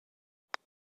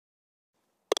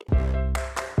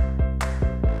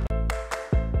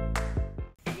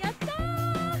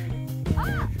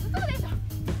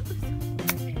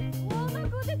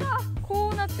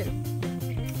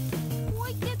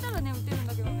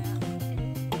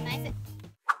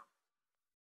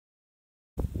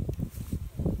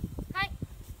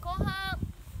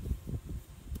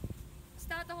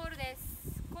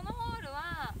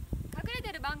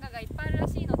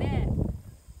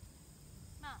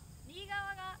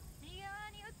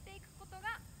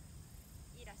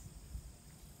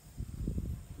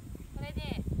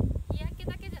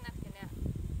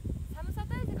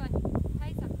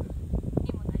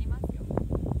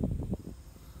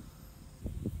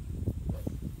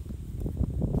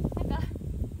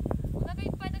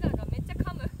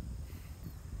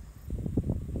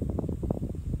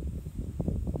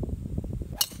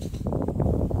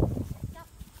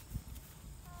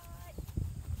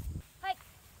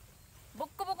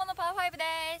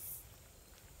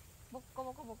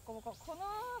ボコボコボコ。この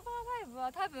パー5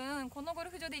は多分このゴル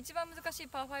フ場で一番難しい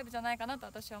パー5じゃないかなと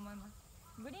私は思います。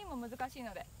グリーンも難しい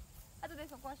ので後で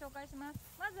そこは紹介します。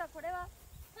まずはこれは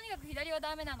とにかく左は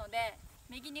ダメなので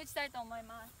右に打ちたいと思い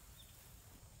ます。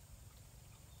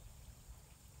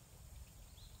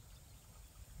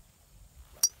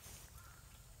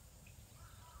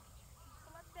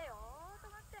止まってよ、止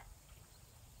まって。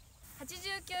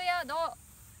89ヤード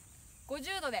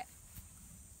50度で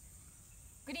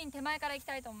グリーン手前から行き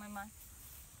たいと思います。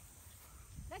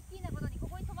ラッキーなことにこ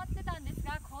こに止まってたんです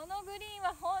が、このグリーン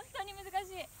は本当に難し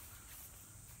い。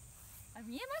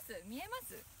見えます見えま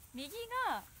す。右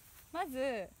がま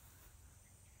ず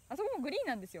あそこもグリーン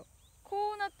なんですよ。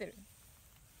こうなってる、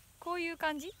こういう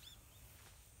感じ、はい、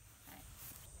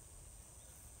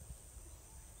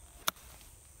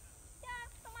じゃあ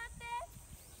止まって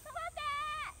止まって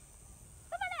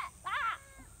止まれ。あ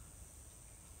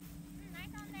ナイ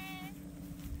スオンです。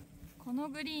この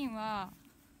グリーンは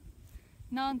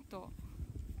なんと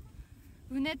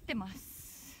うねってま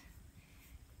す。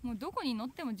もうどこに乗っ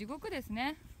ても地獄です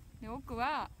ね。で奥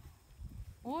は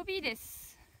OB で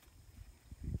す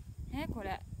ね。こ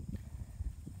れ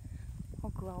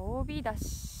奥は OB だ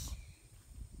し、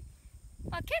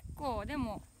まあ、結構で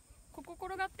もここ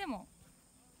転がっても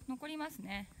残ります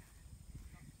ね。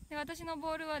で私の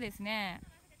ボールはですね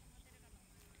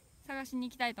探しに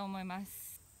行きたいと思いま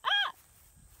す。あ、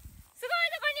すごい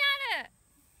とこにある。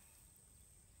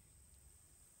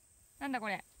なんだこ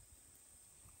れって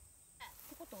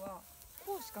ことは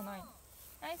こうしかないの。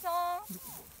ナイスオン。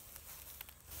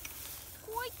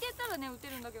こう言ってたらね打て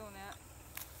るんだけどね。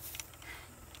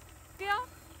いくよ。わ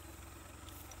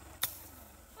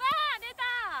あ出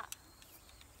た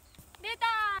出た。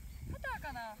パター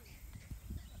かな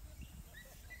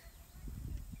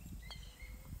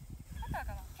パター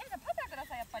かな。ケイさんパターくだ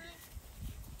さい。やっぱり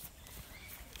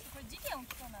これ事件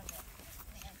起きそうなんで、事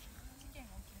件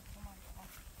が起きることもあるかな。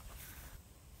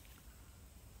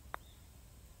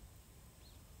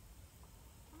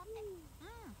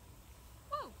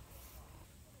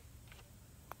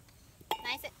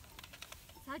ナイス。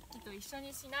さっきと一緒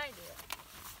にしないでよ。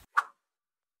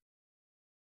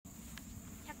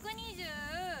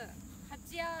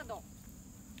128ヤード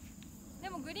で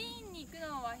もグリーンに行く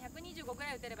のは125く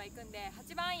らい打てれば行くんで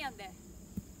8番アイアンで行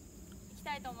き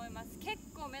たいと思います。結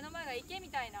構目の前が池み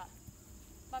たいな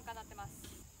バンカーになってます。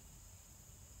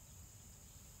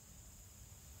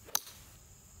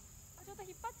あ、ちょっと引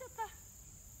っ張っちゃった。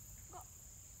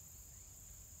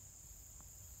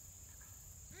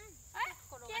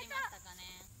転がりましたかね。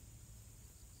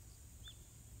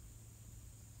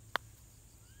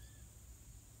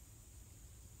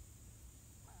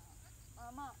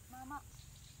まあ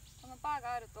このパー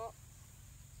があると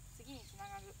次につな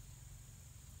がる。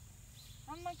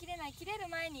あんま切れない。切れる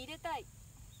前に入れたい。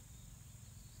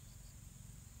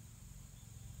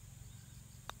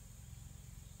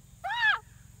あ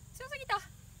ー強すぎた。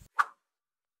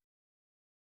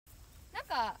なん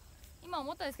か今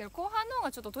思ったんですけど後半の方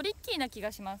がちょっとトリッキーな気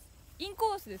がします。イン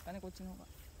コースですかね、こっちの方が。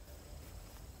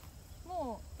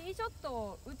もうティーショット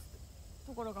を打つ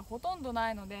ところがほとんど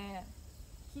ないので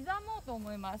刻もうと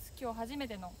思います。今日初め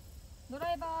てのド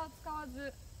ライバー使わ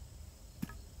ず、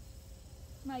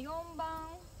まあ4番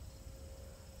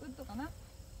ウッドかな。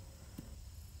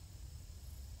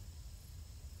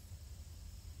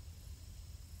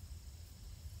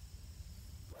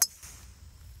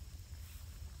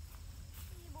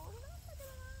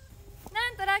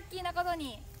なんとラッキーなこと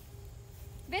に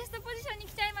ベストポジションに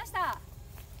来ちゃいました。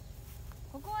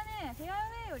ここはねフェアウ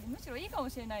ェイよりむしろいいかも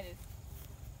しれないです。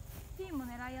ピンも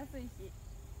狙いやすいし。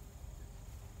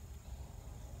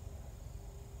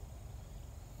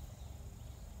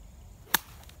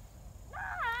あ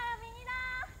あ右だ。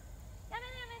や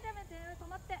めてやめてやめて。止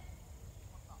まって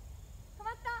止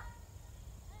まった。ラ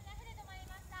フで止まり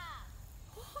ました。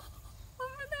危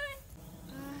ない。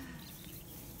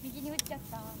右に打っちゃっ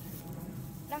た。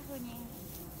ラフに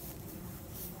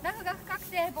ラフが深く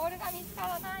てボールが見つか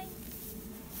らない。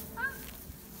あ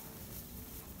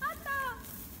った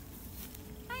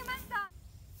入りました。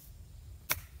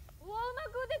うわうま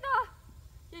く打てた。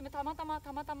いや今たまたま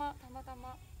超たまた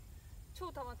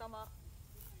ま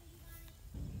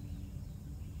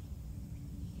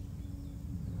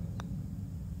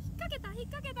引っ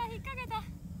掛けた。